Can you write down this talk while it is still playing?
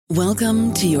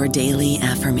Welcome to your daily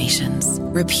affirmations.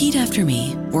 Repeat after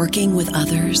me. Working with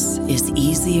others is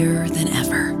easier than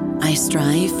ever. I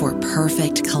strive for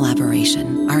perfect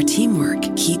collaboration. Our teamwork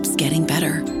keeps getting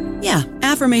better. Yeah,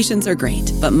 affirmations are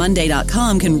great, but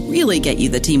Monday.com can really get you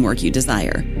the teamwork you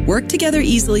desire. Work together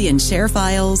easily and share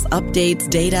files, updates,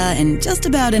 data, and just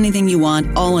about anything you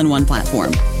want all in one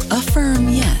platform. Affirm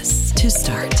yes to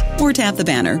start, or tap the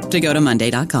banner to go to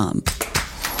Monday.com.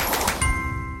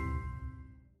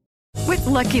 With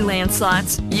Lucky Land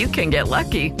Slots, you can get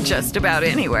lucky just about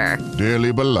anywhere.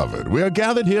 Dearly beloved, we are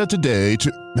gathered here today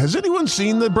to... Has anyone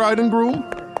seen the bride and groom?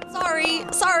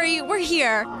 Sorry, we're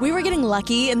here. We were getting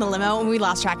lucky in the limo and we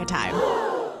lost track of time.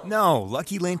 No,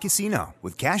 Lucky Land Casino,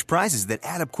 with cash prizes that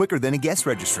add up quicker than a guest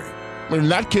registry. In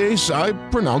that case, I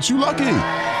pronounce you lucky.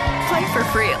 Play for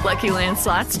free at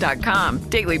LuckyLandSlots.com.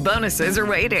 Daily bonuses are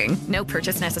waiting. No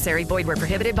purchase necessary. Void where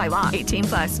prohibited by law.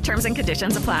 18+. Terms and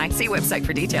conditions apply. See website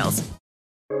for details.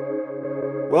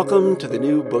 Welcome to the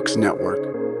New Books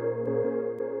Network.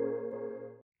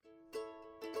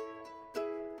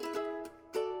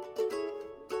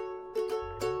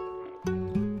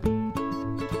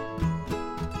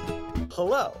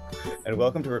 Hello, and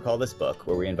welcome to Recall This Book,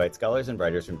 where we invite scholars and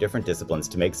writers from different disciplines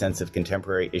to make sense of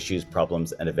contemporary issues,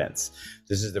 problems, and events.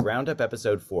 This is the Roundup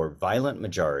episode for Violent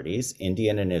Majorities,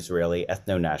 Indian and Israeli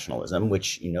Ethnonationalism,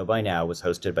 which you know by now was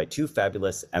hosted by two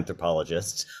fabulous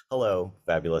anthropologists. Hello,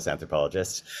 fabulous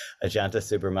anthropologists, Ajanta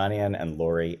Subramanian and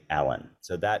Laurie Allen.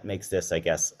 So that makes this, I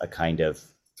guess, a kind of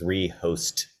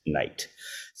three-host night.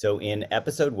 So in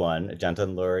episode 1, Ajanta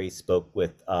and Laurie spoke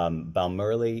with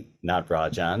Balmurli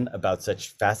Natarajan about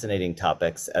such fascinating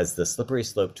topics as the slippery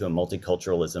slope to a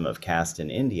multiculturalism of caste in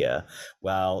India,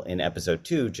 while in episode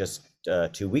 2, just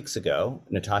 2 weeks ago,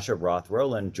 Natasha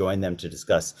Roth-Rowland joined them to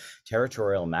discuss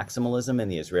territorial maximalism in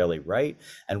the Israeli right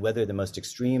and whether the most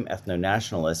extreme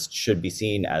ethno-nationalists should be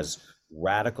seen as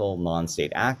radical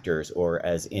non-state actors or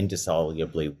as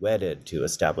indissolubly wedded to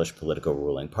established political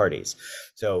ruling parties.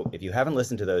 So if you haven't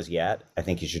listened to those yet, I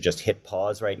think you should just hit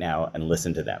pause right now and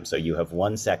listen to them. So you have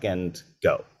 1 second,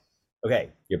 go. Okay,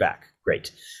 you're back.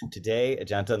 Great. Today,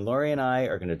 Ajanta and Laurie and I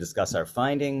are going to discuss our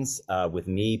findings with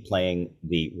me playing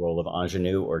the role of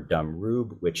ingenue or dumb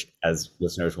rube, which, as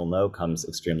listeners will know, comes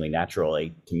extremely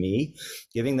naturally to me,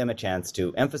 giving them a chance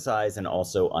to emphasize and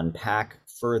also unpack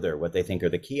further what they think are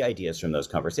the key ideas from those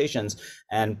conversations,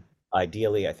 and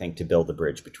ideally, I think, to build the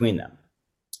bridge between them.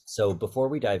 So before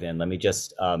we dive in, let me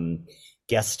just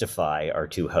guestify our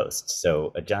two hosts.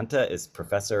 So Ajanta is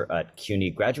professor at CUNY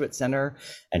Graduate Center,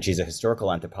 and she's a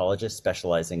historical anthropologist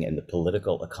specializing in the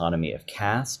political economy of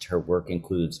caste. Her work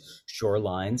includes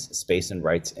Shorelines, Space and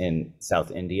Rights in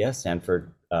South India,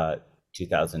 Stanford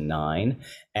 2009,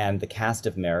 and The Caste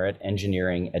of Merit,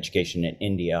 Engineering Education in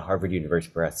India, Harvard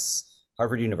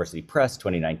University Press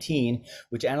 2019,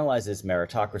 which analyzes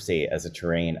meritocracy as a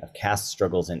terrain of caste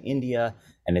struggles in India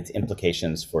and its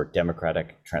implications for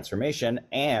democratic transformation,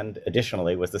 and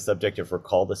additionally was the subject of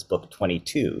Recall This Book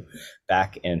 22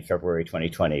 back in February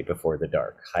 2020, Before the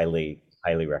Dark. Highly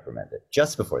recommended,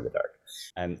 just before the dark.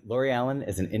 And Laurie Allen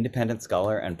is an independent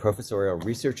scholar and professorial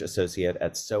research associate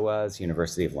at SOAS,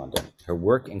 University of London. Her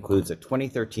work includes a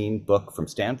 2013 book from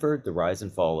Stanford, The Rise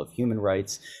and Fall of Human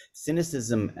Rights,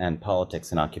 Cynicism and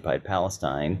Politics in Occupied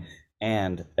Palestine,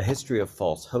 and A History of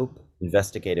False Hope,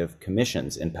 Investigative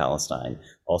Commissions in Palestine,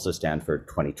 also Stanford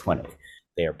 2020.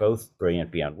 They are both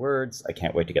brilliant beyond words. I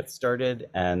can't wait to get started.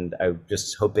 And I'm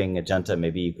just hoping, Ajanta,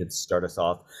 maybe you could start us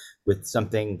off with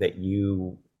something that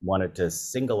you wanted to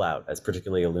single out as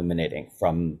particularly illuminating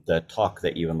from the talk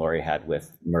that you and Laurie had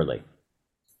with Murli.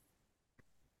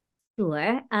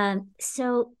 Sure.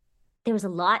 So there was a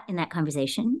lot in that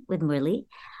conversation with Murli.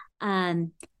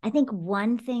 I think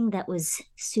one thing that was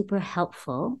super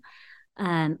helpful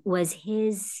was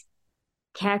his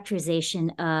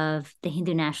characterization of the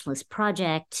Hindu Nationalist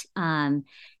Project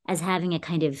as having a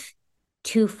kind of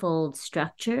twofold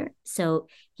structure. So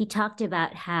he talked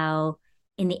about how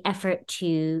in the effort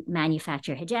to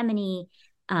manufacture hegemony,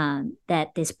 that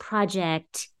this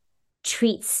project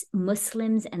treats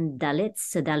Muslims and Dalits,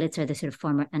 so Dalits are the sort of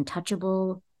former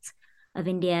untouchables of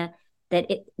India, that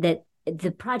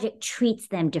the project treats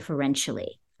them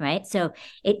differentially, right? So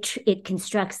it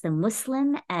constructs the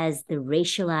Muslim as the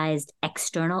racialized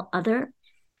external other,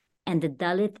 and the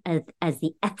Dalit as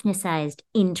the ethnicized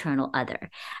internal other.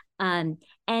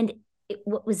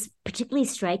 What was particularly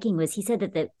striking was he said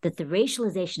that the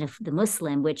racialization of the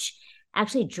Muslim, which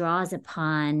actually quite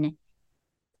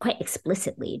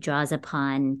explicitly draws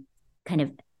upon kind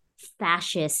of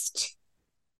fascist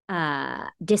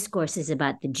discourses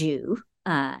about the Jew,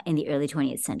 in the early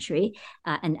 20th century.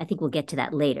 And I think we'll get to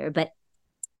that later. But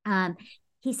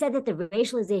he said that the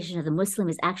racialization of the Muslim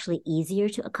is actually easier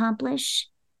to accomplish,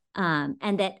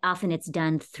 and that often it's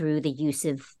done through the use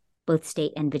of both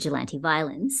state and vigilante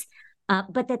violence.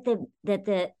 But that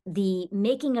the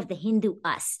making of the Hindu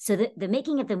us, so the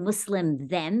making of the Muslim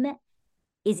them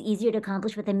is easier to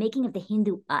accomplish, but the making of the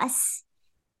Hindu us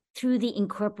through the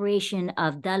incorporation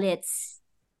of Dalits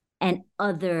and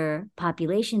other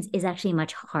populations is actually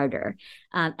much harder.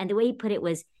 And the way he put it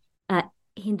was,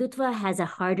 Hindutva has a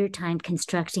harder time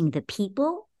constructing the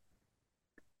people,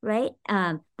 right?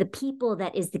 The people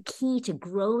that is the key to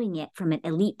growing it from an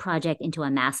elite project into a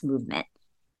mass movement,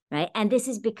 right? And this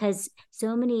is because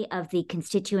so many of the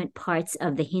constituent parts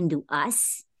of the Hindu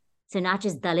us, so not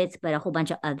just Dalits, but a whole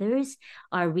bunch of others,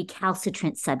 are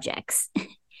recalcitrant subjects,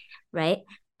 right?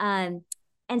 And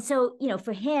so,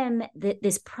 for him,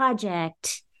 this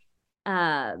project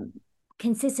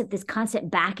consists of this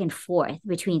constant back and forth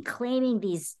between claiming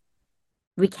these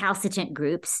recalcitrant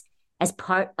groups as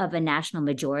part of a national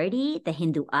majority, the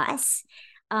Hindu us,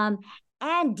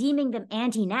 and deeming them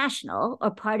anti-national or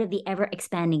part of the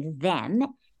ever-expanding them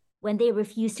when they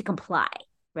refuse to comply,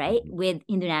 right, with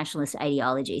Hindu nationalist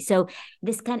ideology. So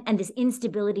this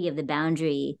instability of the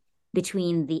boundary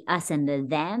between the us and the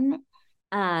them,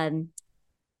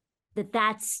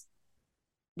 that's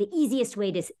the easiest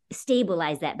way to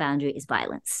stabilize that boundary is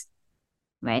violence,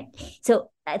 right?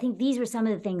 So I think these were some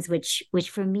of the things which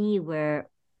for me were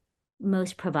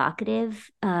most provocative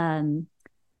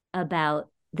about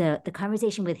the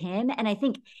conversation with him. And I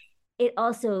think it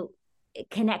also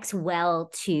connects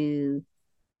well to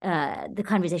the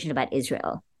conversation about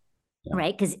Israel,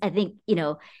 right? Because I think,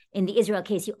 in the Israel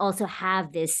case, you also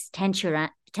have this tension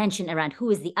around who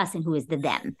is the us and who is the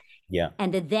them. Yeah.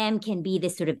 And the them can be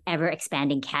this sort of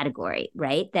ever-expanding category,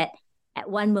 right? That at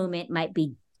one moment might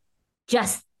be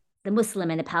just the Muslim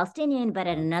and the Palestinian, but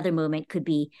at another moment could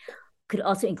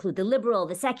also include the liberal,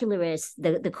 the secularist,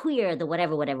 the queer, the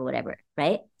whatever,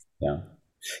 right? Yeah.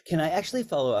 Can I actually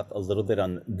follow up a little bit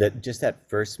on that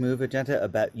first move, Ajanta,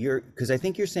 about because I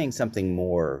think you're saying something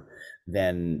more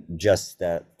than just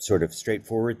that sort of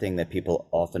straightforward thing that people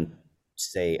often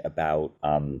say about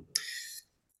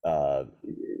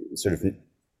sort of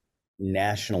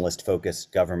nationalist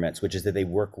focused governments, which is that they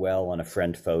work well on a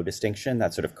friend-foe distinction,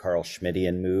 that sort of Carl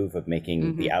Schmittian move of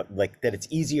making that it's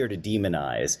easier to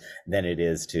demonize than it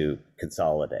is to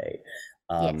consolidate.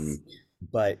 Yes.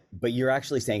 But you're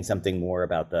actually saying something more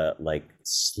about the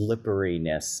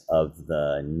slipperiness of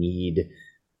the need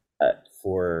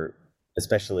for,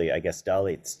 especially, I guess,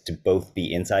 Dalits to both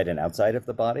be inside and outside of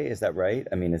the body. Is that right?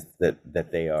 I mean, is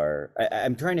that they are...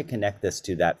 I'm trying to connect this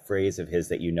to that phrase of his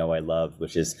that I love,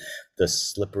 which is the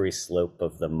slippery slope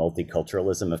of the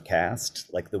multiculturalism of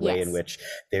caste, like the way in which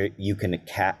you can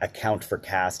account for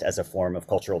caste as a form of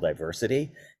cultural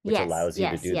diversity, which allows you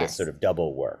to do this sort of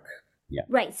double work. Yeah.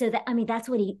 Right. So that's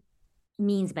what he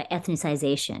means by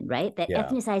ethnicization, right? That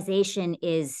ethnicization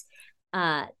is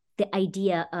the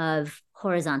idea of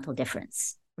horizontal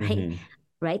difference, right?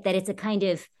 Right. That it's a kind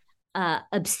of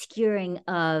obscuring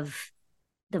of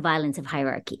the violence of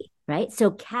hierarchy, right?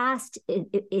 So caste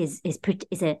is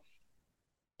a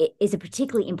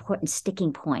particularly important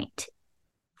sticking point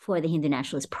for the Hindu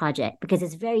nationalist project, because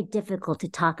it's very difficult to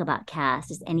talk about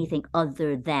caste as anything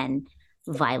other than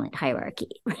violent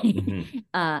hierarchy, right?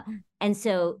 And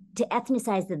so to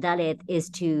ethnicize the Dalit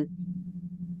is to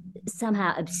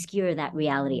somehow obscure that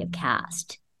reality of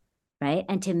caste, right?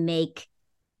 And to make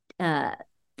the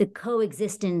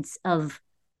coexistence of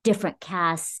different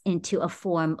castes into a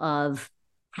form of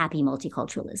happy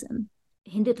multiculturalism.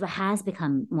 Hindutva has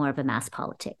become more of a mass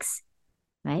politics,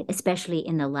 right? Especially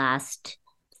in the last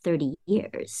 30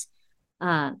 years.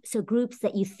 So groups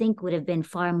that you think would have been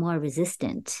far more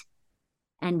resistant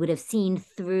and would have seen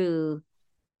through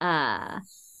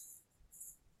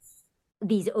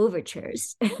these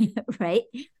overtures, right,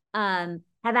 have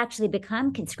actually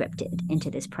become conscripted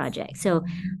into this project. So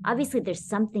obviously there's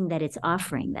something that it's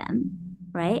offering them,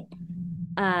 right?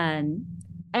 And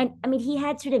I mean, he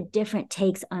had sort of different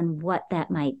takes on what that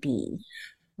might be,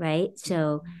 right?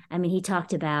 So, I mean, he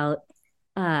talked about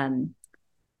kind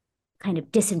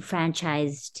of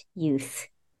disenfranchised youth,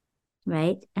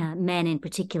 right? Men in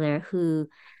particular who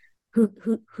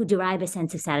derive a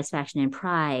sense of satisfaction and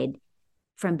pride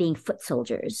from being foot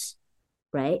soldiers,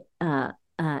 right?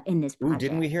 In this project.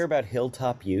 Didn't we hear about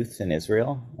hilltop youth in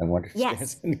Israel? I wonder if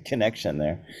there's a connection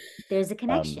there. There's a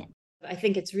connection. I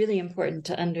think it's really important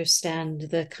to understand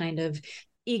the kind of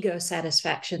ego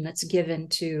satisfaction that's given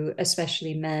to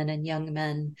especially men and young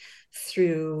men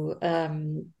through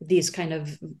these kind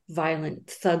of violent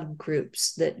thug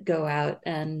groups that go out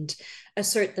and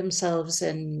assert themselves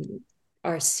and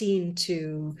are seen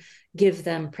to give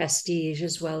them prestige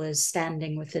as well as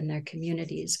standing within their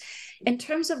communities. In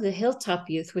terms of the hilltop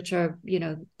youth, which are,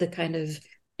 the kind of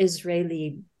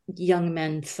Israeli young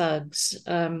men thugs,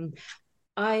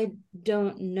 I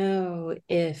don't know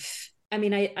if,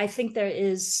 I think there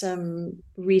is some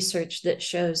research that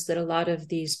shows that a lot of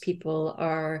these people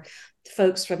are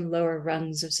folks from lower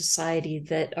rungs of society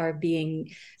that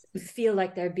feel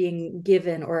like they're being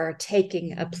given or are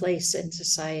taking a place in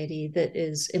society that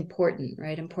is important,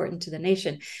 right? Important to the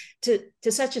nation, to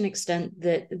such an extent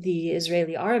that the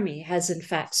Israeli army has in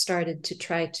fact started to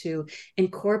try to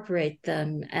incorporate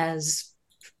them as,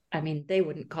 they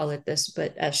wouldn't call it this,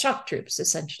 but as shock troops,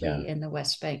 essentially, in the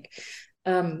West Bank.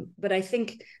 But I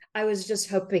think I was just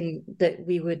hoping that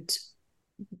we would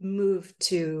move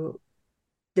to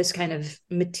this kind of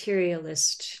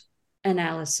materialist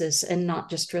analysis and not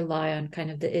just rely on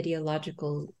kind of the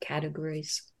ideological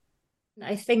categories.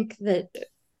 I think that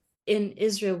in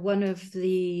Israel, one of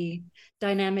the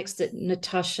dynamics that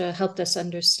Natasha helped us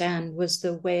understand was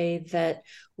the way that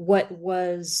what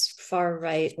was far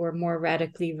right or more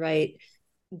radically right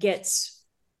gets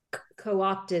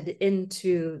co-opted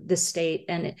into the state,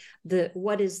 and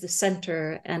what is the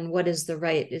center and what is the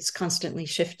right is constantly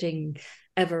shifting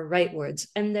ever rightwards.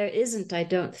 And there isn't, I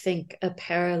don't think, a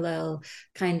parallel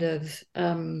kind of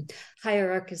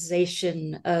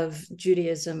hierarchization of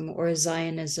Judaism or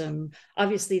Zionism.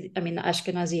 Obviously, the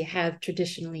Ashkenazi have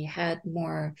traditionally had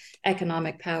more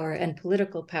economic power and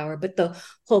political power, but the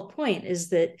whole point is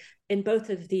that in both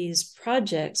of these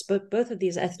projects, both of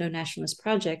these ethno-nationalist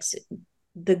projects,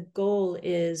 the goal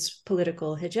is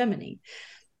political hegemony.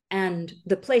 And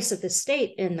the place of the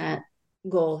state in that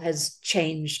goal has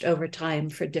changed over time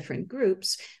for different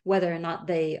groups, whether or not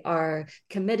they are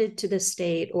committed to the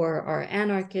state or are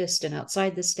anarchist and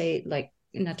outside the state, like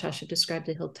Natasha described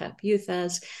the Hilltop Youth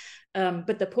as.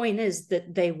 But the point is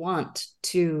that they want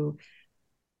to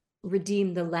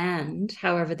redeem the land,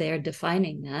 however they are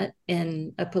defining that,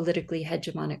 in a politically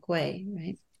hegemonic way,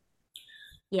 right?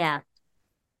 Yeah.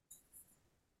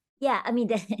 Yeah,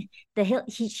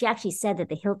 she actually said that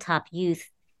the Hilltop Youth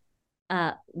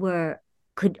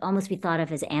could almost be thought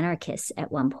of as anarchists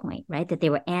at one point, right? That they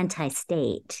were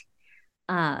anti-state,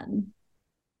 and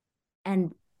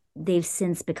they've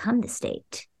since become the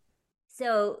state.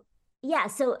 So yeah,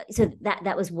 so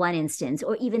that was one instance,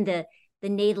 or even the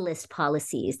natalist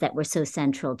policies that were so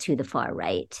central to the far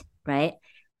right, right?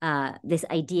 This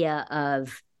idea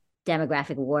of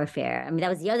demographic warfare.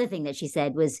 That was the other thing that she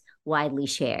said was widely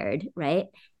shared, right?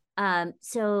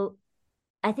 So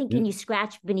I think when you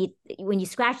scratch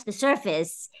the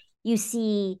surface, you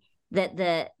see that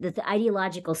the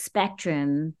ideological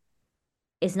spectrum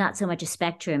is not so much a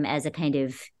spectrum as a kind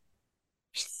of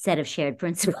set of shared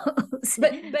principles.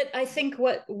 But I think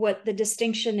what the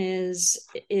distinction is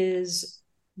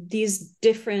these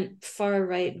different far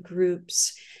right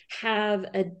groups have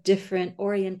a different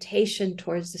orientation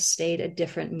towards the state at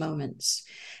different moments.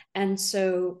 And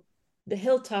so the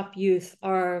Hilltop Youth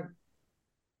are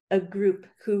a group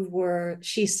who were,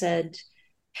 she said,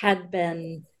 had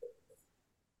been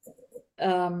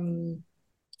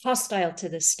hostile to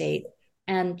the state.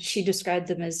 And she described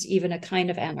them as even a kind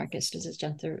of anarchist, as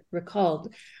Jenta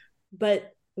recalled.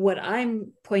 But what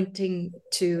I'm pointing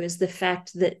to is the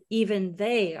fact that even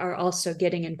they are also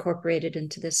getting incorporated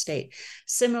into the state.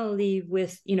 Similarly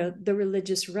with, the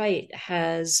religious right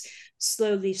has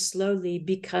slowly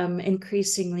become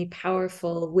increasingly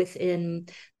powerful within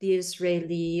the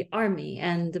Israeli army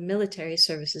and the military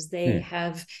services. They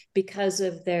have, because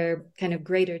of their kind of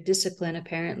greater discipline,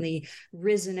 apparently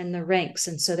risen in the ranks.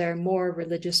 And so there are more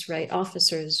religious right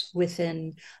officers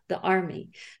within the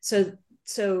army. So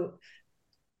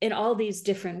in all these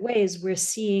different ways, we're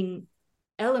seeing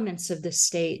elements of the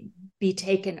state be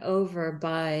taken over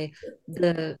by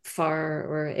the far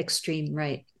or extreme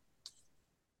right.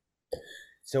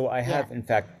 So I have, in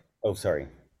fact, sorry.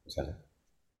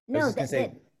 No,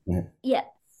 yeah.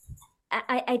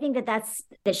 I think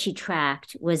that she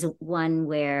tracked was one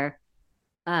where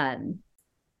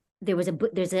there's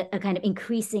a kind of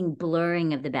increasing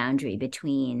blurring of the boundary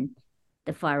between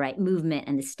the far right movement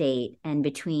and the state, and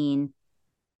between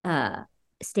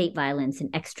state violence and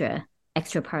extra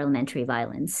parliamentary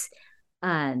violence.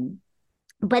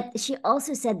 But she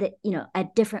also said that,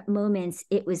 at different moments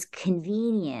it was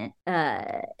convenient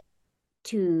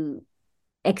to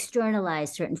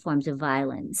externalize certain forms of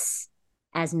violence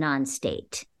as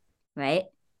non-state, right?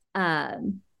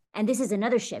 and this is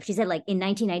another shift. She said, like in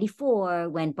 1994,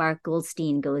 when Bart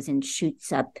Goldstein goes and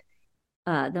shoots up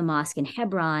the mosque in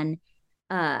Hebron,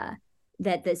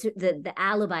 that the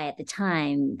alibi at the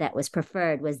time that was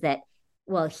preferred was that,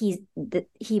 well, he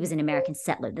was an American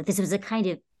settler, that this was a kind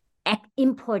of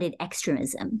imported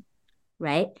extremism,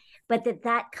 right? But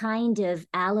that kind of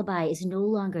alibi is no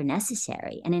longer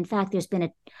necessary. And in fact, there's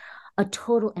been a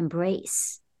total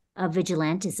embrace of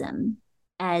vigilantism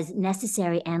as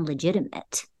necessary and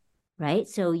legitimate, right?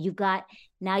 So you've got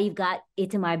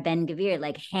Itamar Ben-Gvir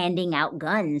like handing out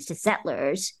guns to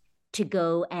settlers to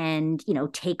go and,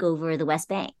 take over the West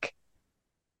Bank.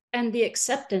 And the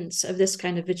acceptance of this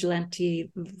kind of vigilante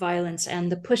violence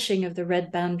and the pushing of the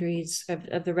red boundaries,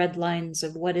 of the red lines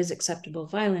of what is acceptable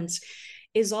violence,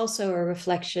 is also a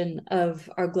reflection of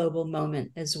our global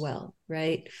moment as well,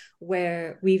 right?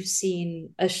 Where we've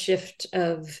seen a shift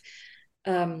of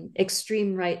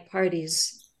extreme right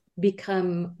parties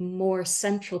become more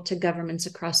central to governments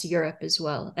across Europe as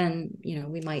well. And,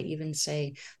 we might even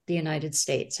say the United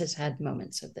States has had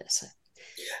moments of this.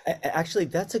 Actually,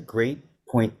 that's a great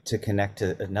point to connect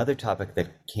to another topic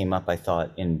that came up, I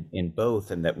thought, in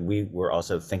both, and that we were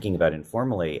also thinking about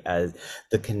informally, as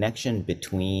the connection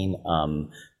between a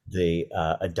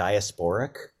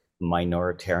diasporic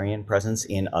minoritarian presence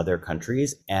in other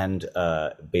countries and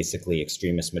basically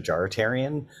extremist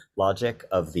majoritarian logic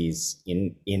of these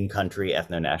in-country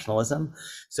ethno-nationalism.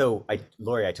 So,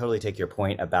 Lori, I totally take your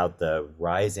point about the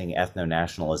rising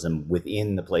ethno-nationalism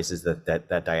within the places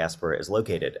that diaspora is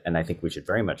located. And I think we should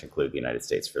very much include the United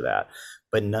States for that.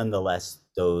 But nonetheless,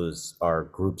 those are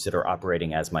groups that are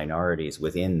operating as minorities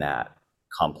within that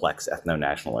complex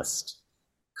ethno-nationalist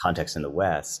context in the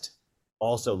West,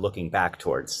 also looking back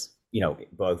towards,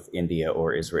 both India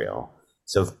or Israel.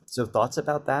 So thoughts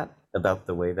about that, about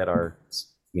the way that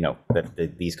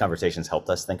these conversations helped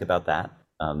us think about that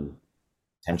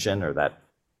tension or that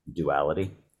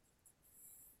duality?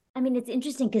 I mean, it's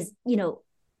interesting because,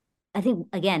 I think,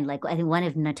 again, I think one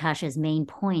of Natasha's main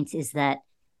points is that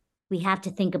we have to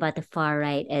think about the far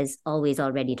right as always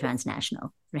already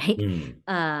transnational, right?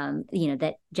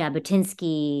 That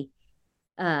Jabotinsky,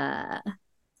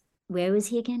 where was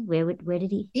he again? Where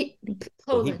did he?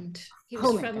 Poland. He was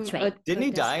Poland, that's right. Didn't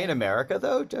he die in America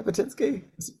though, Jabotinsky?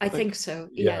 I think so.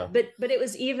 Yeah. But it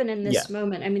was even in this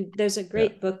moment. I mean, there's a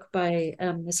great book by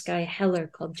this guy Heller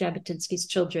called Jabotinsky's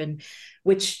Children,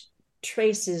 which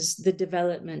traces the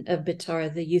development of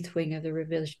Betar, the youth wing of the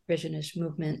revisionist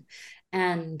movement,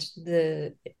 and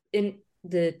the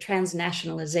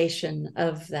transnationalization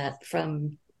of that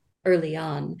from early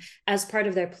on as part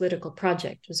of their political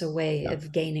project. Was a way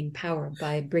of gaining power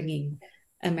by bringing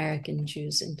American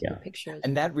Jews into the picture.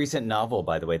 And that recent novel,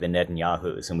 by the way, The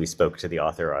Netanyahus, and we spoke to the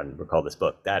author on Recall This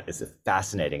Book, that is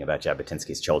fascinating about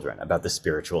Jabotinsky's Children, about the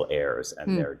spiritual heirs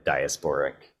and their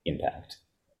diasporic impact.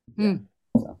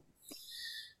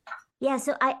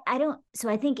 So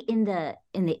I think in the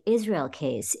Israel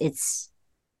case, it's,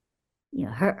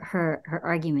 her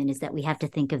argument is that we have to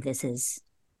think of this as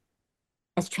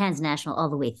transnational all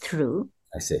the way through.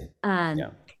 I see.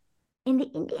 In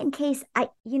the Indian case, I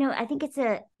think it's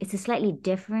a slightly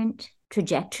different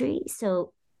trajectory.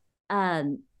 So,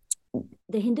 the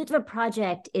Hindutva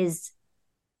project is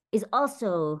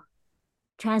also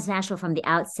transnational from the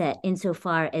outset,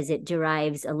 insofar as it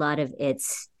derives a lot of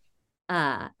its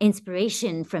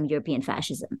inspiration from European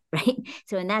fascism, right?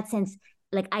 So, in that sense,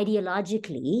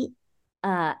 ideologically,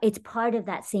 it's part of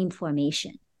that same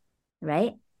formation,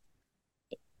 right?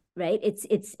 Right.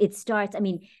 It starts. I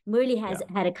mean, Murli has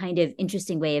had a kind of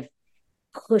interesting way of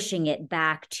pushing it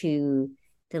back to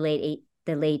the late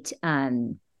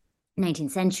 19th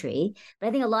century. But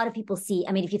I think a lot of people see,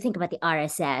 I mean, if you think about the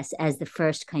RSS as the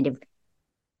first kind of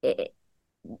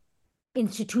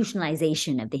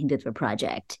institutionalization of the Hindutva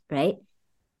project, right?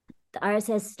 The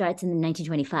RSS starts in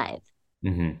 1925.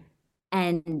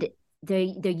 And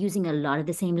they're using a lot of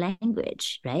the same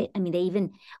language, right? I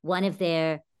mean, one of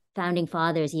their founding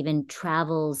fathers even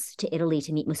travels to Italy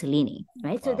to meet Mussolini,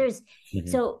 right? Wow. So there's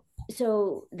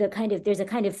there's a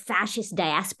kind of fascist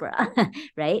diaspora,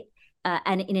 right?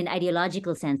 And in an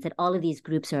ideological sense that all of these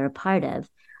groups are a part of.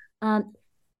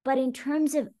 But in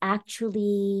terms of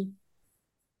actually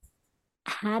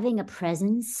having a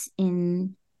presence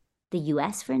in the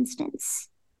US, for instance,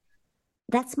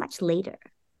 that's much later.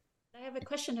 I have a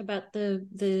question about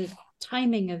the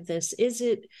timing of this. Is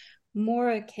it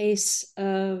more a case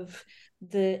of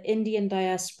the Indian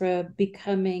diaspora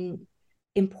becoming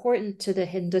important to the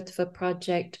Hindutva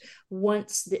project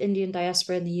once the Indian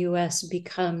diaspora in the US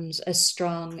becomes a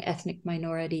strong ethnic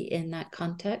minority in that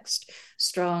context,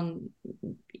 strong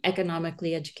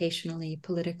economically, educationally,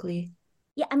 politically?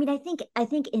 Yeah, I mean, I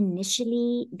think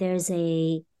initially there's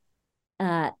an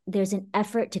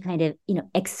effort to kind of,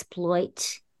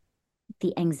 exploit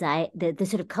the anxiety, the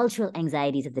sort of cultural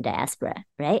anxieties of the diaspora,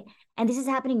 right? And this is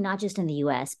happening not just in the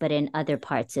US, but in other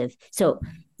parts of, so,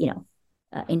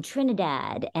 in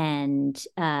Trinidad and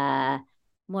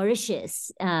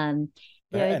Mauritius. There are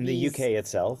And the UK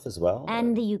itself as well?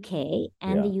 And the UK,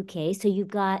 and the UK. So you've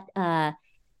got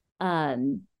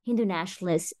Hindu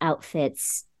nationalist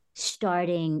outfits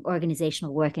starting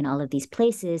organizational work in all of these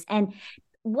places. And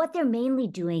what they're mainly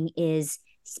doing is,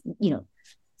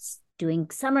 doing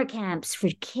summer camps for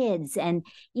kids and,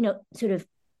 sort of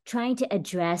trying to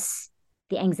address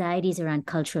the anxieties around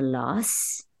cultural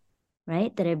loss,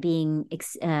 right, that are being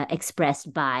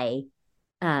expressed by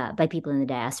people in the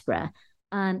diaspora.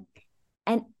 And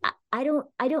I don't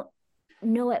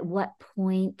know at what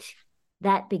point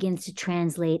that begins to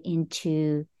translate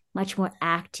into much more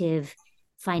active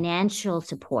financial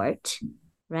support,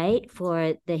 right,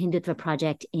 for the Hindutva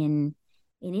project in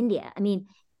India. I mean,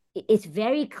 it's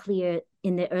very clear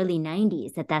in the early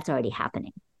 90s that that's already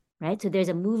happening, right? So there's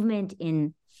a movement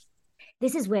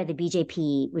this is where the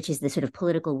BJP, which is the sort of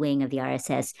political wing of the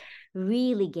RSS,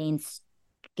 really gains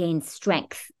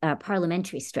strength,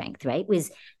 parliamentary strength, right? Was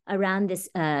around this,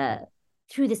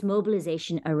 through this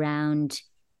mobilization around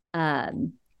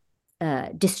destroying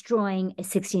a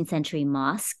 16th century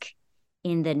mosque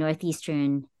in the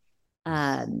northeastern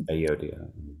Ayodhya.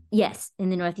 Yes,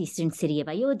 in the northeastern city of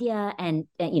Ayodhya. And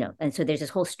so there's this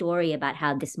whole story about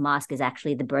how this mosque is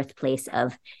actually the birthplace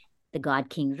of the god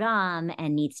King Ram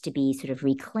and needs to be sort of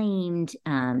reclaimed.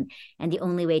 And the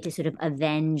only way to sort of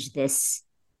avenge this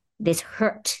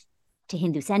hurt to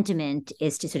Hindu sentiment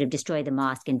is to sort of destroy the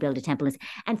mosque and build a temple.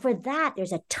 And for that,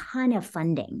 there's a ton of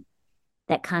funding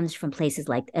that comes from places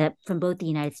like, from both the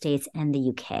United States and the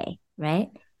UK, right?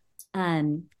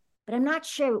 But I'm not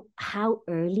sure how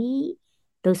early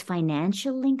those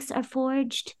financial links are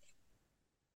forged.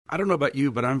 I don't know about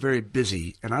you, but I'm very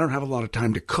busy and I don't have a lot of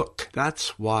time to cook.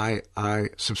 That's why I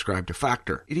subscribe to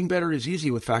Factor. Eating better is easy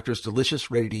with Factor's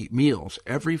delicious, ready-to-eat meals.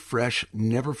 Every fresh,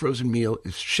 never frozen meal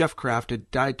is chef-crafted,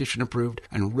 dietitian approved,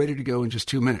 and ready to go in just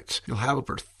 2 minutes. You'll have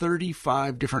over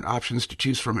 35 different options to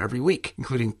choose from every week,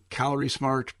 including Calorie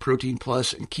Smart, Protein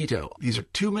Plus, and Keto. These are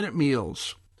 2-minute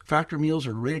meals. Factor meals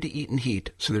are ready to eat and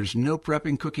heat, so there's no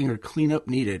prepping, cooking, or cleanup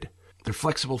needed. They're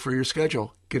flexible for your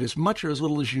schedule. Get as much or as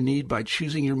little as you need by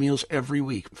choosing your meals every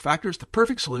week. Factor is the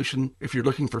perfect solution if you're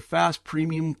looking for fast,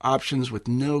 premium options with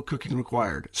no cooking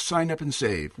required. Sign up and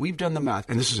save. We've done the math,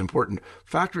 and this is important.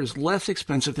 Factor is less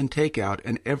expensive than takeout,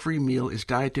 and every meal is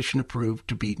dietitian approved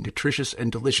to be nutritious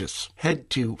and delicious. Head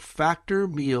to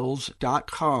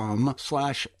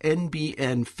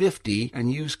factormeals.com/NBN50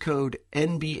 and use code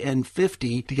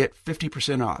NBN50 to get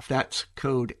 50% off. That's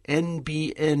code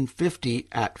NBN50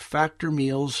 at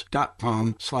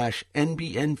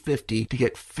factormeals.com/NBN50 to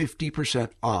get 50%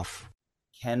 off.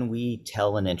 Can we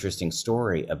tell an interesting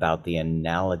story about the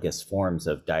analogous forms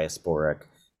of diasporic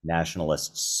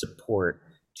nationalist support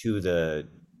to the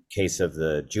case of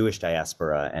the Jewish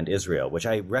diaspora and Israel, which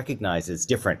I recognize is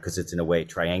different because it's in a way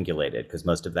triangulated, because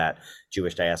most of that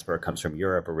Jewish diaspora comes from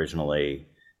Europe originally,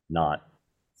 not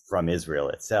from Israel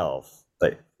itself.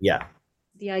 But yeah.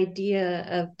 The idea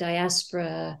of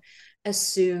diaspora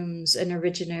assumes an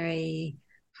originary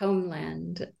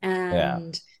homeland.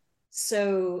 And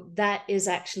so that is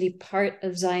actually part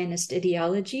of Zionist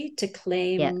ideology, to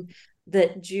claim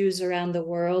that Jews around the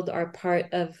world are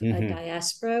part of a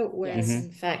diaspora, whereas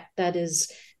in fact that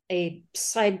is a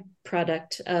side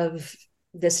product of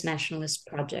this nationalist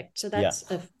project. So that's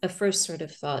a first sort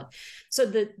of thought. So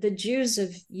the Jews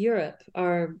of Europe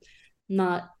are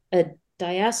not a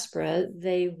diaspora.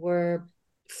 They were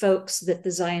folks that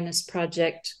the Zionist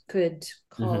project could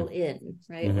call in,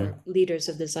 right? Or leaders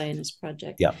of the Zionist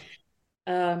project.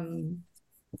 And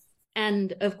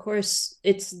of course,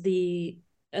 it's the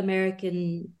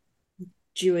American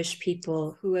Jewish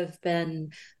people who have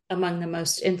been among the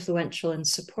most influential and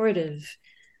supportive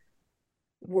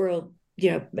world,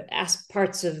 as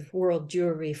parts of world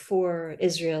Jewry for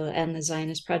Israel and the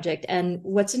Zionist project. And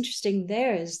what's interesting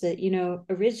there is that,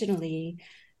 originally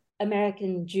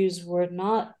American Jews were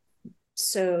not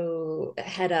so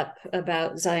head up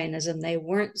about Zionism. They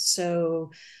were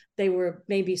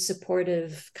maybe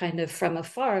supportive kind of from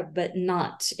afar, but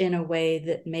not in a way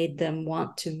that made them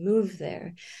want to move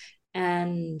there.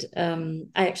 And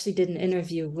I actually did an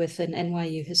interview with an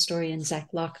NYU historian, Zach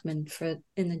Lockman,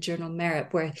 in the journal Merit,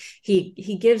 where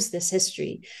he gives this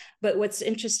history. But what's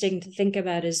interesting to think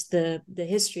about is the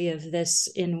history of this,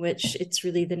 in which it's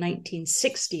really the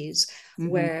 1960s,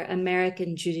 where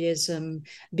American Judaism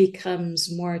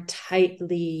becomes more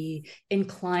tightly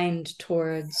inclined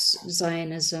towards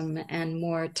Zionism and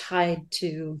more tied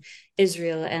to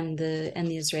Israel and the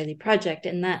Israeli project.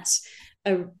 And that's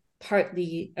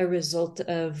partly a result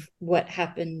of what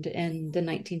happened in the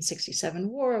 1967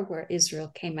 war, where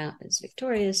Israel came out as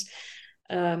victorious.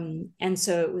 And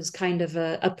so it was kind of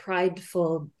a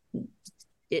prideful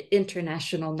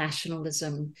international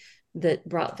nationalism that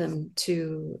brought them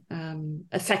to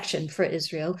affection for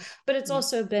Israel. But it's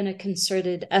also been a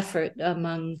concerted effort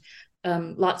among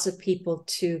lots of people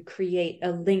to create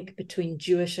a link between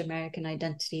Jewish American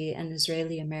identity and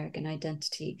Israeli American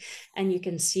identity. And you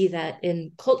can see that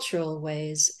in cultural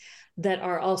ways that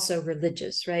are also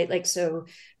religious, right? Like, so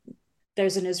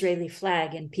there's an Israeli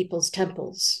flag in people's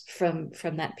temples from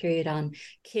that period on.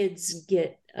 Kids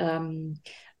get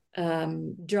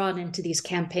drawn into these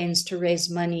campaigns to raise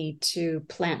money to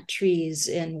plant trees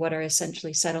in what are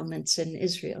essentially settlements in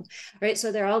Israel, right?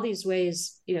 So there are all these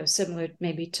ways, similar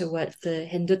maybe to what the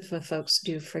Hindutva folks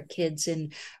do for kids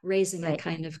in raising a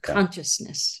kind of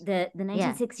consciousness. The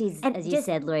 1960s, as you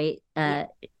said, Lori,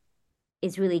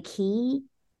 is really key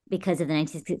because of the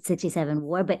 1967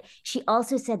 war. But she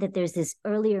also said that there's this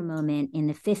earlier moment in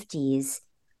the 50s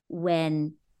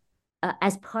when,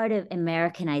 as part of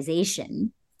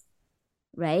Americanization,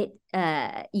 right,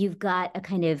 you've got a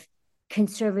kind of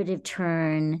conservative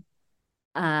turn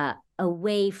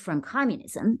away from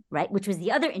communism, right, which was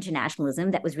the other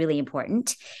internationalism that was really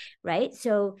important, right?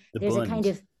 So there's a kind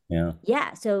of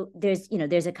so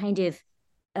there's a kind of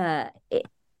an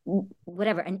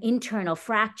internal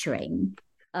fracturing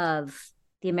of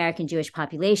the American Jewish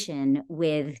population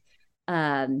with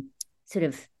sort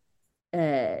of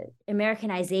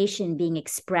Americanization being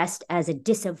expressed as a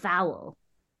disavowal,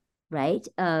 right,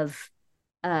 of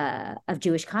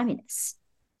Jewish communists.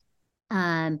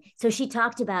 So she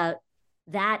talked about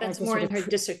that. That's as more in her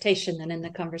dissertation than in the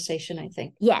conversation, I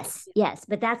think. Yes,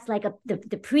 but that's like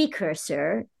the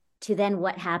precursor to then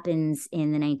what happens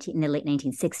in the late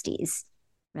 1960s,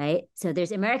 right? So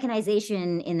there's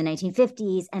Americanization in the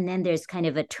 1950s, and then there's kind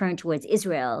of a turn towards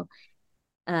Israel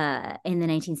in the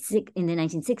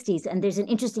 1960s, and there's an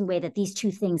interesting way that these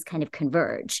two things kind of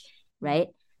converge, right?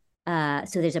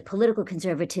 So there's a political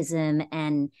conservatism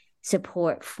and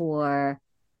support for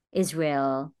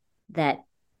Israel that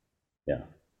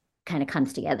kind of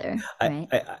comes together, right?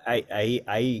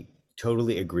 I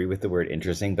totally agree with the word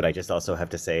interesting, but I just also have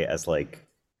to say, as like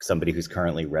somebody who's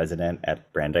currently resident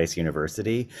at Brandeis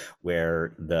University,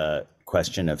 where the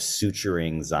question of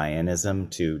suturing Zionism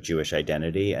to Jewish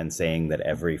identity and saying that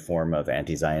every form of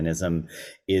anti-Zionism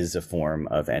is a form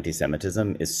of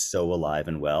anti-Semitism is so alive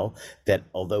and well that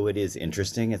although it is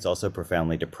interesting, it's also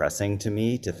profoundly depressing to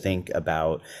me to think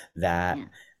about that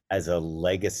as a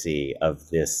legacy of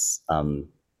this,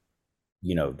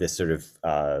 this sort of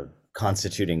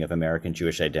constituting of American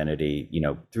Jewish identity,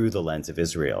 through the lens of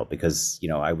Israel, because,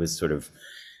 I was sort of,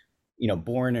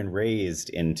 born and raised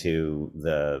into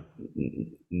the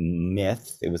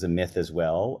myth. It was a myth as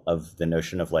well of the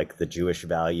notion of like the Jewish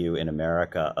value in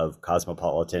America of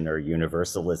cosmopolitan or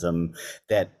universalism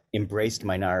that embraced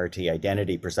minority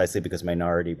identity precisely because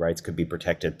minority rights could be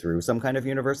protected through some kind of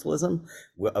universalism,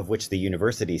 of which the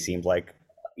university seemed like,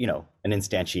 an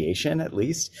instantiation at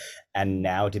least. And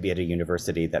now to be at a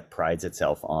university that prides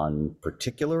itself on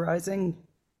particularizing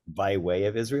by way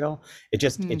of Israel, it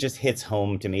just hits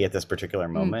home to me at this particular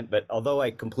moment. But although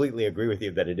I completely agree with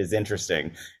you that it is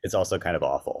interesting, it's also kind of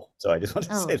awful. So I just want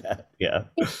to say that.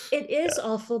 It is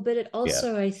awful, but it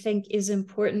also, I think, is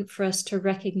important for us to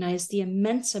recognize the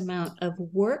immense amount of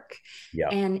work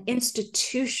and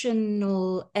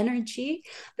institutional energy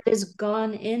that has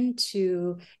gone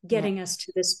into getting us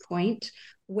to this point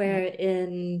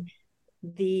wherein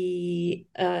there's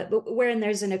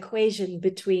an equation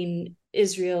between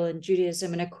Israel and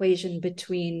Judaism, an equation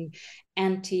between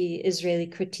anti-Israeli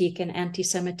critique and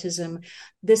anti-Semitism.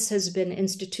 This has been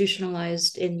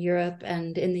institutionalized in Europe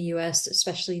and in the US,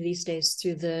 especially these days,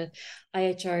 through the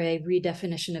IHRA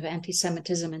redefinition of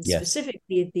anti-Semitism, and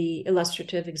specifically the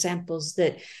illustrative examples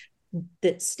that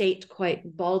state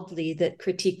quite baldly that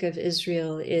critique of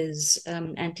Israel is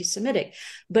anti-Semitic.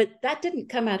 But that didn't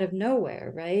come out of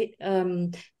nowhere, right?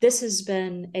 This has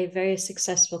been a very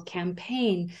successful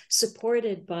campaign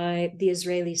supported by the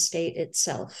Israeli state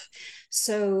itself.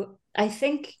 So I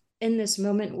think in this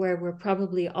moment where we're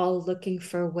probably all looking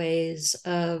for ways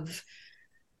of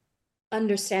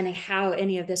understanding how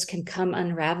any of this can come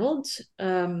unraveled,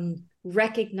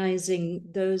 recognizing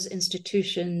those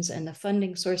institutions and the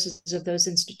funding sources of those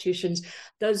institutions,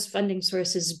 those funding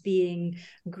sources being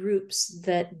groups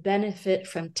that benefit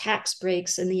from tax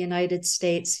breaks in the United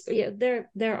States.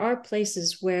 There are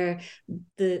places where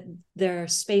there are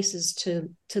spaces to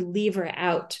lever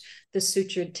out the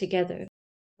sutured together.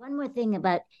 One more thing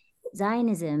about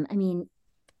Zionism, I mean,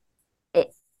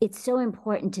 it's so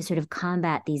important to sort of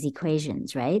combat these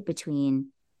equations, right, between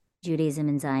Judaism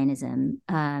and Zionism.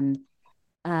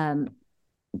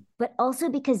 But also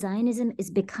because Zionism is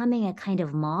becoming a kind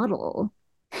of model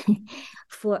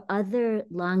for other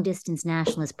long distance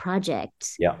nationalist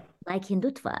projects like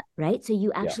Hindutva, right? So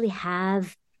you actually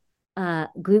have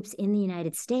groups in the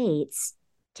United States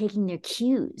taking their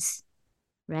cues,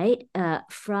 right,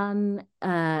 from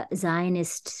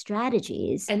Zionist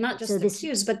strategies. And not just the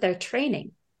cues, but their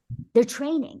training. Their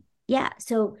training. Yeah.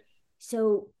 So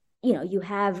you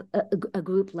have a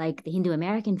group like the Hindu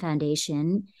American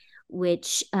Foundation,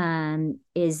 which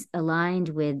is aligned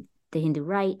with the Hindu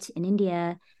right in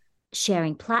India,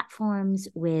 sharing platforms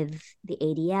with the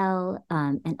ADL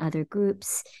and other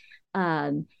groups.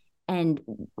 And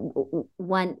the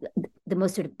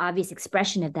most sort of obvious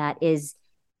expression of that is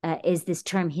this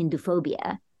term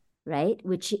Hinduphobia, right?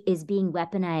 Which is being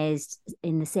weaponized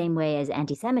in the same way as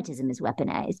anti-Semitism is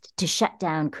weaponized to shut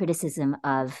down criticism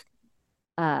of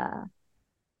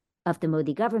the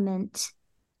Modi government,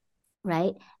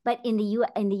 right? But in the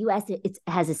US, it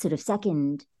has a sort of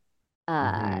second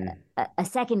a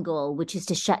second goal, which is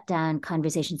to shut down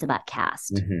conversations about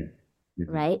caste,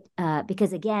 right?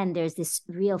 Because again, there's this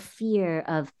real fear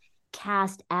of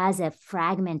caste as a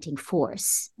fragmenting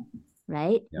force,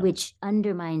 right? Which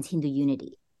undermines Hindu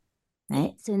unity,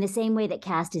 right? So in the same way that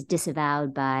caste is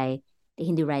disavowed by the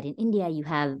Hindu right in India, you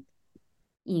have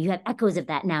echoes of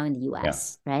that now in the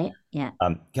US, right? Yeah.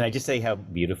 Can I just say how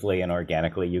beautifully and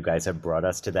organically you guys have brought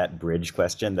us to that bridge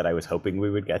question that I was hoping we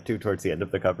would get to towards the end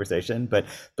of the conversation? But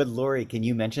Lori, can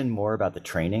you mention more about the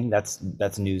training? That's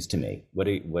news to me.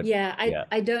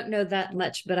 I don't know that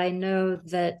much, but I know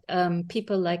that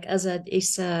people like Azad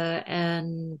Issa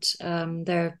and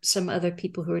there are some other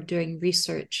people who are doing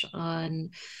research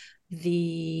on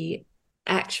the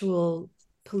actual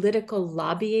political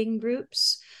lobbying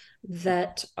groups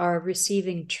that are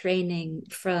receiving training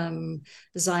from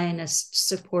Zionist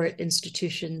support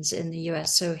institutions in the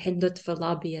US. So Hindutva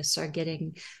lobbyists are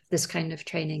getting this kind of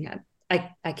training.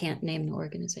 I can't name the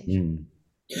organization.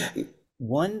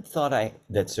 One thought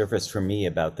that surfaced for me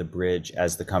about the bridge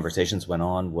as the conversations went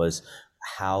on was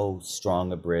how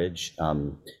strong a bridge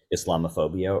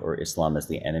Islamophobia or Islam as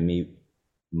the enemy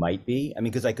might be. I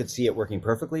mean, because I could see it working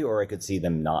perfectly, or I could see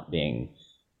them not being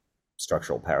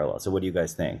structural parallel. So what do you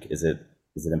guys think? Is it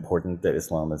important that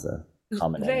Islam is a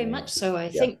common Very enemy? much so. I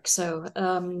think so.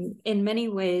 In many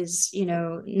ways,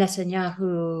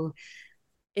 Netanyahu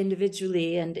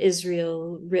individually and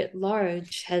Israel writ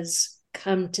large has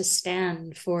come to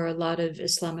stand for a lot of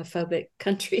Islamophobic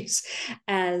countries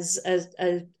as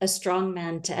a strong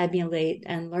man to emulate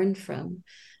and learn from.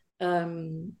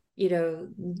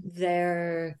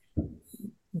 Their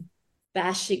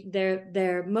bashing,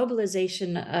 their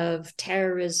mobilization of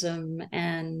terrorism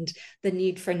and the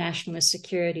need for nationalist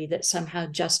security that somehow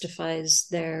justifies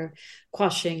their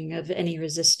quashing of any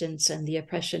resistance and the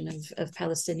oppression of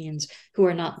Palestinians, who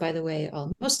are not, by the way,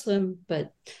 all Muslim,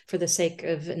 but for the sake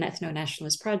of an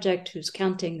ethno-nationalist project who's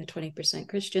counting the 20%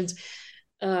 Christians.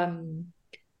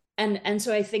 And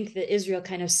so I think that Israel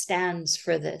kind of stands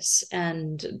for this,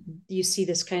 and you see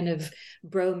this kind of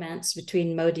bromance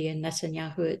between Modi and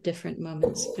Netanyahu at different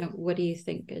moments. What do you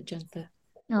think, Ajanta?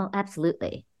 No,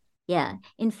 absolutely. Yeah.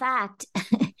 In fact,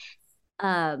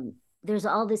 there's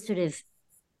all this sort of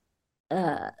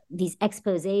these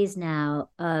exposés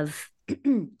now of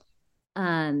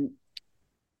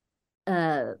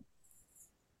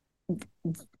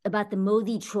about the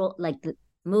Modi troll, like the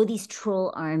Modi's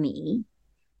troll army,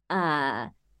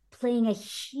 playing a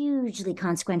hugely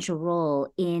consequential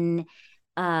role in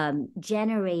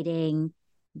generating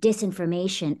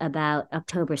disinformation about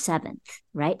October 7th,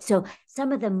 right? So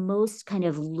some of the most kind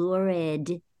of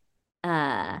lurid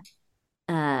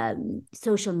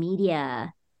social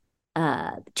media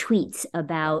tweets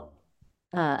about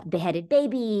beheaded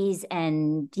babies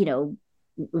and,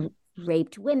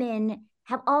 raped women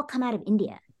have all come out of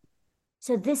India.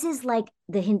 So this is like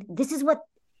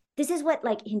this is what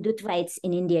like Hindutvites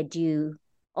in India do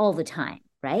all the time,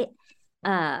 right?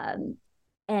 And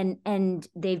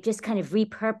they've just kind of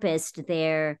repurposed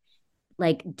their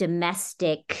like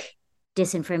domestic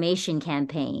disinformation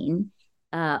campaign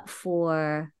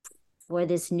for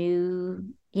this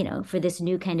new, for this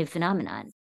new kind of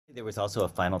phenomenon. There was also a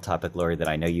final topic, Lori, that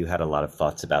I know you had a lot of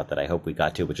thoughts about that I hope we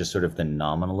got to, which is sort of the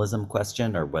nominalism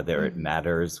question, or whether it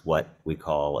matters what we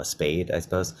call a spade, I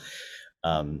suppose.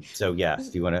 So yeah, do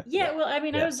you want to? Yeah, well, I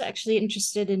mean, I was actually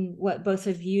interested in what both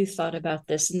of you thought about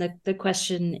this. And the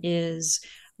question is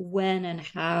when and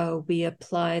how we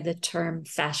apply the term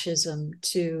fascism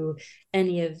to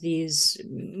any of these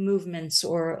movements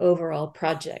or overall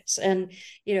projects. And,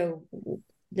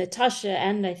 Natasha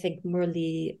and I think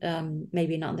Murli,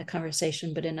 maybe not in the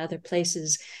conversation, but in other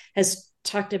places, has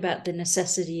talked about the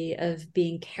necessity of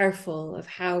being careful of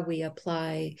how we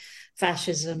apply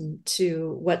fascism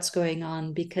to what's going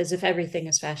on, because if everything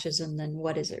is fascism, then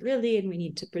what is it really? And we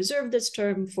need to preserve this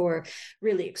term for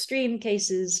really extreme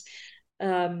cases.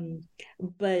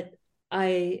 But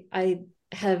I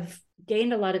have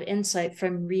gained a lot of insight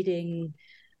from reading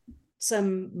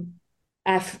some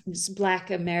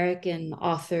Black American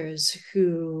authors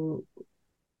who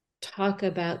talk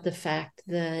about the fact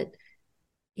that,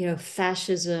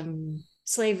 fascism,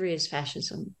 slavery is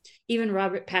fascism. Even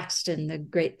Robert Paxton, the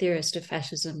great theorist of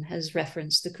fascism, has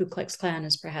referenced the Ku Klux Klan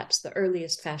as perhaps the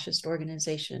earliest fascist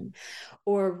organization,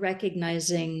 or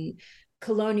recognizing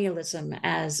colonialism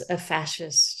as a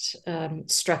fascist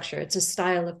structure. It's a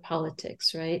style of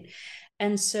politics, right?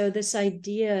 And so this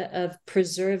idea of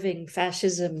preserving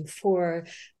fascism for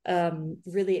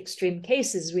really extreme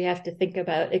cases, we have to think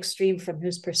about extreme from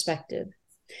whose perspective.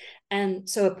 And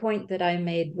so a point that I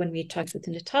made when we talked with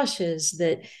Natasha is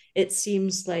that it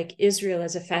seems like Israel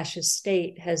as a fascist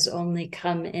state has only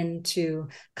come into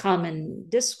common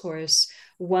discourse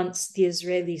once the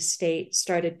Israeli state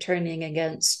started turning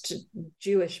against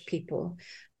Jewish people.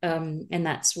 And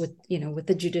that's with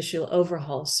the judicial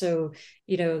overhaul. So,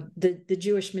 the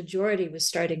Jewish majority was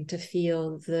starting to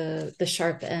feel the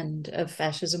sharp end of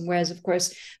fascism, whereas, of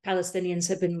course, Palestinians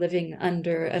have been living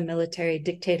under a military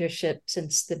dictatorship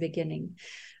since the beginning.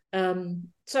 So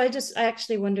I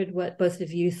actually wondered what both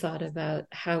of you thought about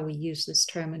how we use this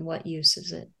term and what use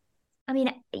is it? I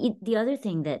mean, the other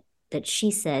thing that she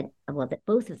said, well, that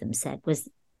both of them said, was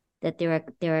that there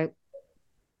are,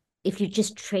 if you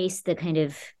just trace the kind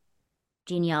of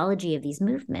genealogy of these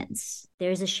movements,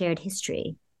 there's a shared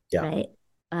history, right?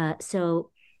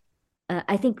 So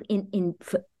I think in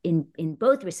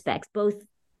both respects, both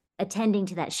attending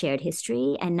to that shared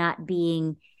history and not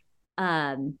being,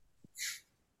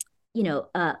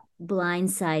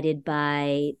 blindsided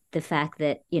by the fact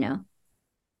that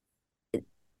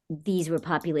these were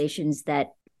populations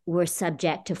that were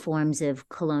subject to forms of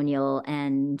colonial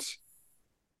and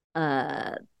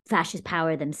fascist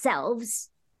power themselves,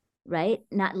 right?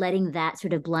 Not letting that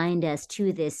sort of blind us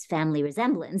to this family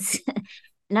resemblance,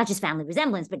 not just family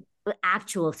resemblance, but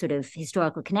actual sort of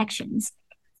historical connections.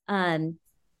 So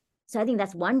I think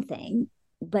that's one thing.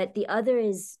 But the other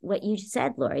is what you just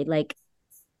said, Lori, like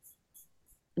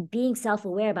being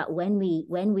self-aware about when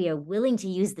we are willing to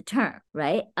use the term,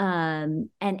 right? And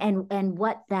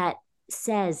what that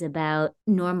says about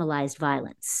normalized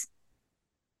violence,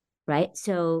 right?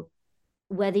 So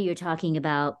whether you're talking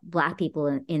about Black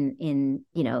people in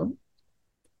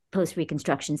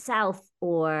post-Reconstruction South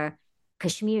or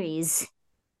Kashmiris,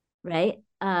 right?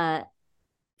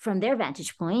 From their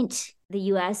vantage point, the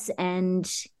US and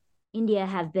India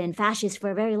have been fascist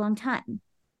for a very long time,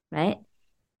 right?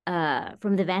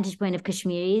 From the vantage point of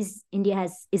Kashmiris, India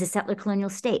is a settler colonial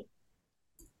state.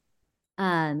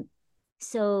 So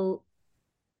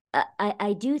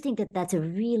I do think that that's a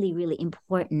really, really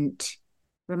important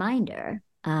reminder,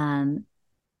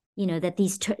 that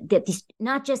these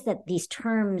not just that these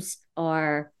terms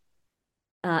are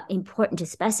important to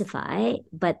specify,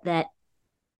 but that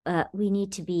we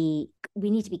need to be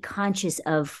conscious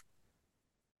of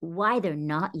why they're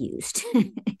not used,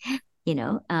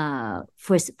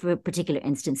 for particular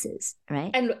instances,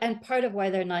 right? And part of why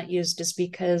they're not used is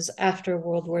because after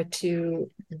World War II,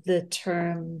 the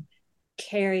term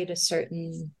carried a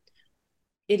certain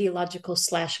ideological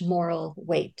 / moral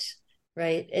weight,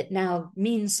 right? It now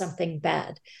means something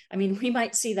bad. I mean, we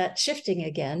might see that shifting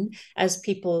again as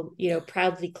people,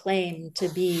 proudly claim to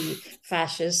be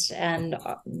fascist, and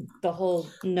the whole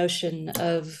notion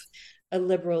of a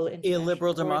illiberal democracy.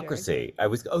 Illiberal democracy,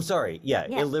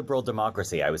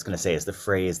 I was going to say, is the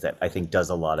phrase that I think does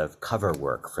a lot of cover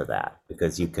work for that,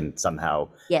 because you can somehow,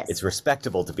 it's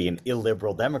respectable to be an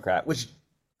illiberal Democrat, which,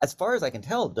 as far as I can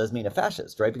tell, does mean a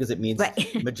fascist, right? Because it means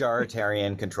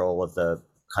majoritarian control of the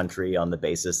country on the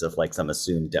basis of like some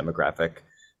assumed demographic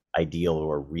ideal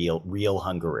or real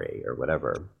Hungary or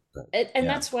whatever. And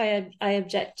that's why I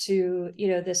object to,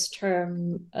 this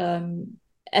term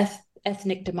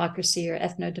ethnic democracy or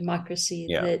ethno-democracy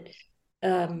that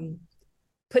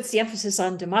puts the emphasis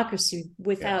on democracy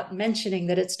without mentioning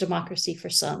that it's democracy for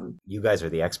some. You guys are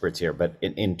the experts here, but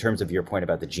in terms of your point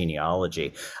about the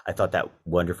genealogy, I thought that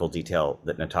wonderful detail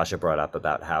that Natasha brought up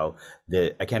about how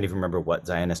I can't even remember what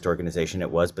Zionist organization it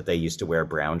was, but they used to wear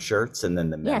brown shirts, and then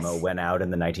the memo went out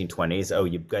in the 1920s, oh,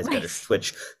 you guys got to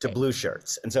switch to blue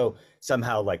shirts. And so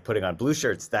somehow, like, putting on blue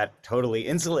shirts, that totally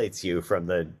insulates you from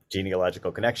the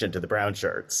genealogical connection to the brown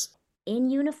shirts.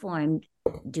 In uniform,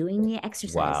 doing the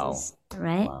exercises.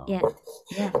 Right? Wow.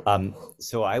 Yeah.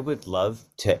 So I would love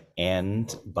to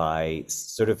end by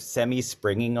sort of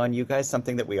semi-springing on you guys,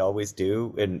 something that we always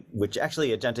do, and which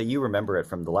actually, Ajanta, you remember it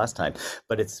from the last time,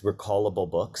 but it's recallable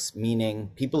books,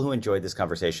 meaning people who enjoyed this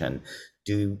conversation,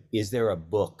 is there a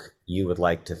book you would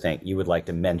like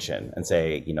to mention and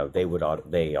say, they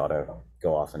ought to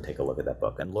go off and take a look at that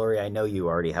book? And Lori, I know you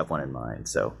already have one in mind,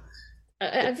 so.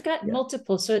 I've got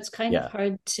multiple, so it's kind of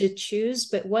hard to choose,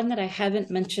 but one that I haven't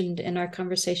mentioned in our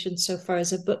conversation so far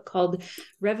is a book called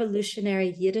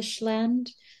Revolutionary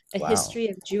Yiddishland, A History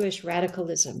of Jewish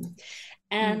Radicalism.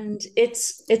 And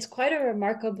it's quite a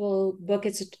remarkable book.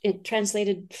 It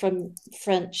translated from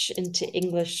French into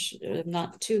English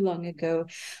not too long ago,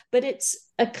 but it's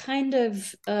a kind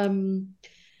of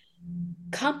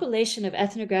compilation of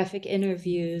ethnographic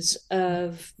interviews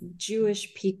of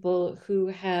Jewish people who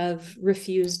have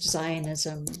refused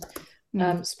Zionism.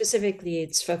 Specifically,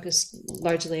 it's focused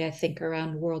largely, I think,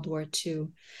 around World War II.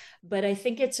 But I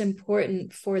think it's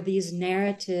important for these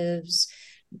narratives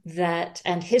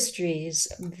and histories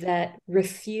that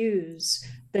refuse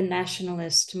the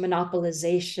nationalist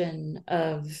monopolization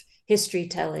of history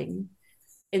telling,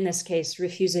 in this case,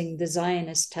 refusing the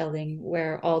Zionist telling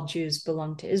where all Jews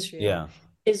belong to Israel,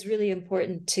 is really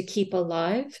important to keep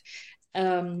alive.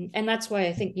 And that's why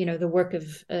I think, the work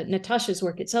of Natasha's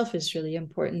work itself is really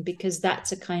important, because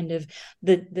that's a kind of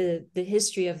the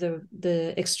history of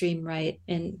the extreme right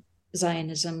in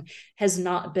Zionism has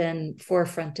not been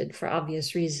forefronted for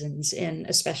obvious reasons in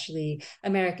especially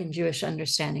American Jewish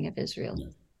understanding of Israel.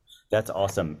 That's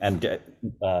awesome. And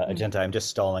Ajanta, I'm just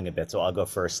stalling a bit, so I'll go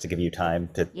first to give you time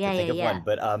to think of one.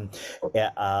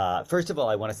 But first of all,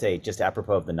 I want to say, just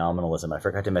apropos of the nominalism, I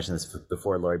forgot to mention this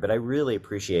before, Lori, but I really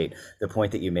appreciate the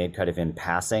point that you made kind of in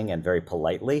passing and very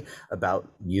politely about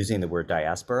using the word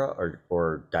diaspora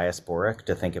or diasporic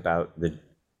to think about the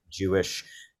Jewish,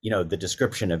 the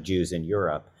description of Jews in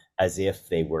Europe as if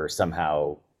they were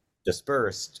somehow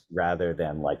dispersed rather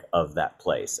than like of that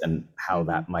place, and how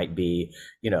that might be,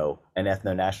 an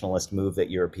ethno-nationalist move that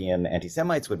European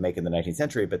anti-Semites would make in the 19th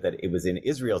century, but that it was in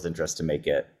Israel's interest to make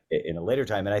it in a later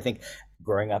time. And I think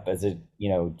growing up as in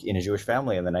a Jewish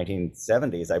family in the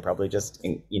 1970s, I probably just,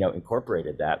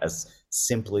 incorporated that as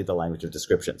simply the language of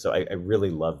description. So I really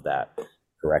love that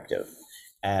corrective.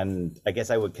 And I guess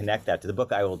I would connect that to the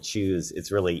book I will choose.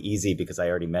 It's really easy because I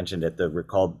already mentioned it.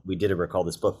 We did a Recall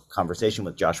This Book conversation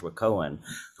with Joshua Cohen,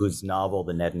 whose novel,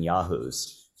 The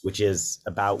Netanyahus, which is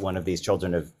about one of these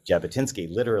children of Jabotinsky,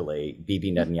 literally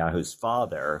Bibi Netanyahu's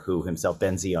father, who himself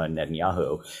Ben-Zion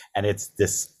Netanyahu. And it's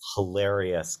this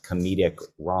hilarious comedic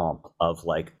romp of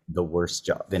like the worst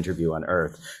job interview on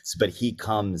earth. But he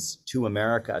comes to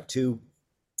America, to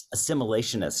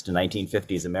assimilationist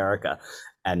 1950s America,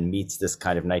 and meets this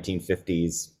kind of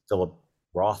 1950s Philip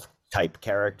Roth type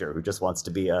character who just wants to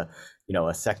be a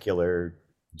secular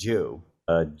Jew,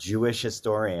 a Jewish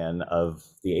historian of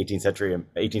the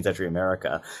 18th century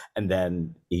America. And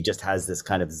then he just has this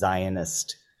kind of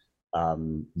Zionist,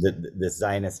 this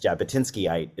Zionist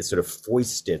Jabotinskyite is sort of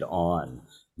foisted on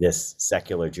this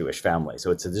secular Jewish family.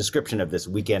 So it's a description of this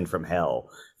weekend from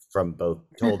hell,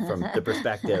 told from the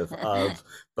perspective of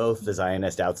both the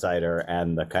Zionist outsider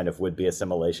and the kind of would-be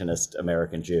assimilationist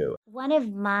American Jew. One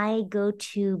of my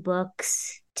go-to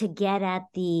books to get at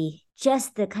the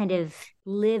kind of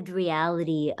lived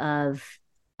reality of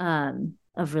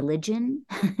religion,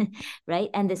 right?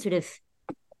 And the sort of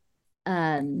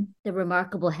the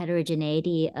remarkable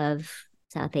heterogeneity of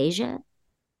South Asia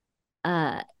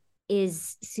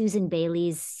is Susan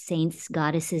Bailey's Saints,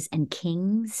 Goddesses, and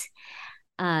Kings.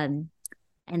 And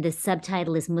the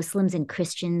subtitle is Muslims and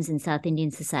Christians in South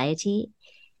Indian Society.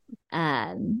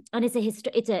 And it's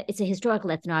a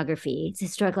historical ethnography. It's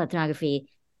historical ethnography.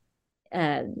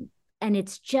 And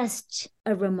it's just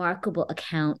a remarkable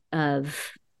account of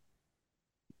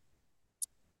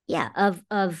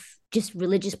just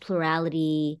religious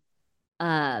plurality,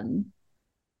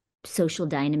 social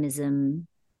dynamism,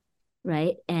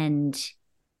 right? And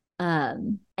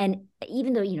And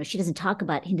even though, she doesn't talk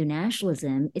about Hindu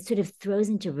nationalism, it sort of throws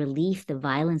into relief the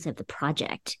violence of the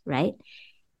project, right?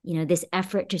 This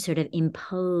effort to sort of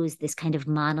impose this kind of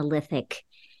monolithic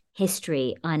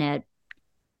history on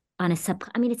it's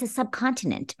a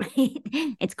subcontinent, right?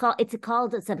 It's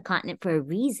called a subcontinent for a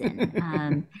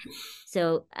reason.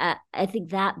 So I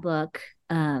think that book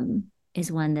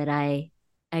is one that I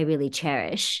really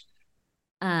cherish.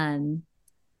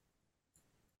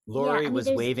 Lori was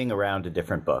waving around a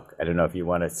different book. I don't know if you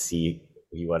want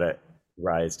to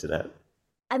rise to that.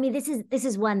 I mean, this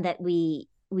is one that we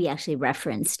actually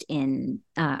referenced in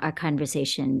our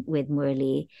conversation with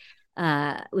Murli,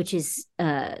 which is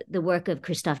the work of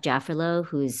Christoph Jafferlo,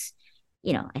 who's,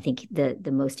 I think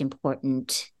the most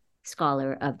important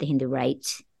scholar of the Hindu right.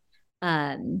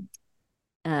 And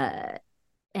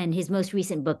his most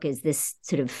recent book is this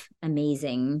sort of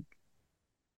amazing,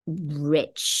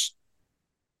 rich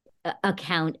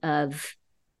account of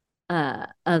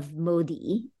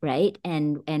Modi, right?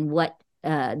 And what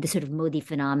the sort of Modi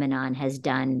phenomenon has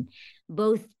done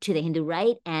both to the Hindu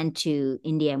right and to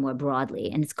India more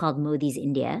broadly. And it's called Modi's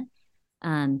India.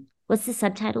 What's the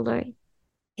subtitle, Lori?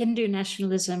 Hindu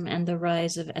Nationalism and the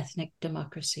Rise of Ethnic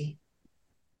Democracy.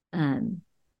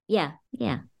 Yeah.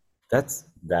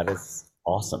 That is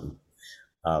awesome.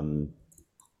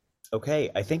 Okay,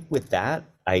 I think with that,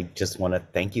 I just want to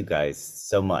thank you guys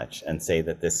so much and say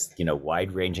that this,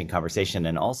 wide-ranging conversation,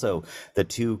 and also the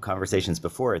two conversations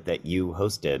before it that you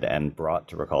hosted and brought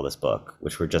to Recall This Book,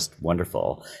 which were just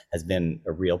wonderful, has been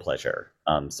a real pleasure.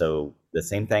 So the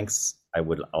same thanks I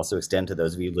would also extend to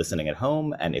those of you listening at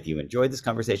home. And if you enjoyed this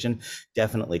conversation,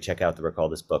 definitely check out the Recall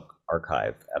This Book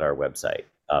archive at our website.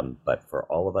 But for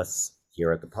all of us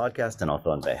here at the podcast, and also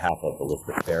on behalf of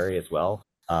Elizabeth Ferry as well,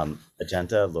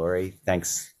 Ajanta, Lori,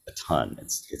 thanks a ton.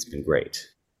 It's been great.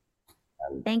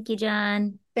 Thank you,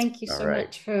 John. Thank you so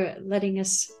much for letting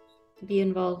us be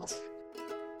involved.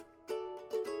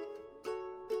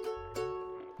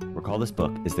 Recall This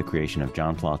Book is the creation of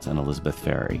John Plotz and Elizabeth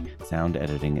Ferry. Sound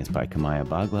editing is by Kamaya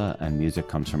Bagla, and music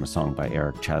comes from a song by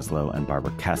Eric Chaslow and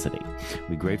Barbara Cassidy.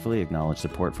 We gratefully acknowledge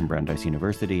support from Brandeis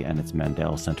University and its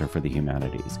Mandel Center for the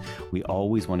Humanities. We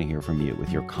always want to hear from you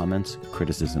with your comments,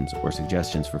 criticisms, or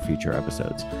suggestions for future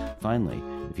episodes. Finally,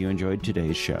 if you enjoyed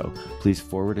today's show, please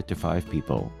forward it to 5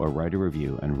 people or write a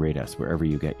review and rate us wherever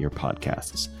you get your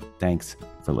podcasts. Thanks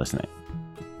for listening.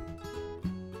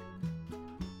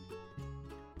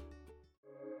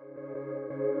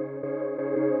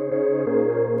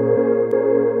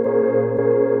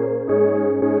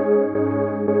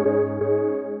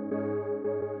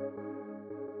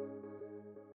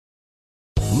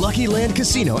 Lucky Land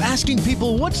Casino, asking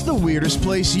people, what's the weirdest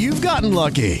place you've gotten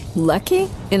lucky? Lucky?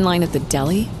 In line at the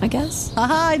deli, I guess?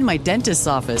 Aha, in my dentist's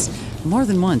office. More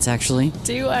than once, actually.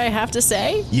 Do I have to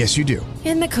say? Yes, you do.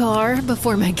 In the car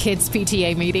before my kids'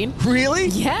 PTA meeting. Really?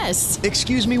 Yes.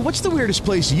 Excuse me, what's the weirdest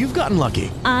place you've gotten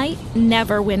lucky? I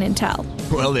never win and tell.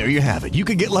 Well, there you have it. You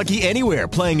can get lucky anywhere,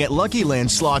 playing at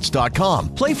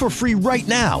LuckyLandSlots.com. Play for free right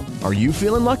now. Are you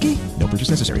feeling lucky? No purchase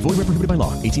necessary. Void where prohibited by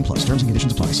law. 18+. Terms and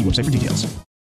conditions apply. See website for details.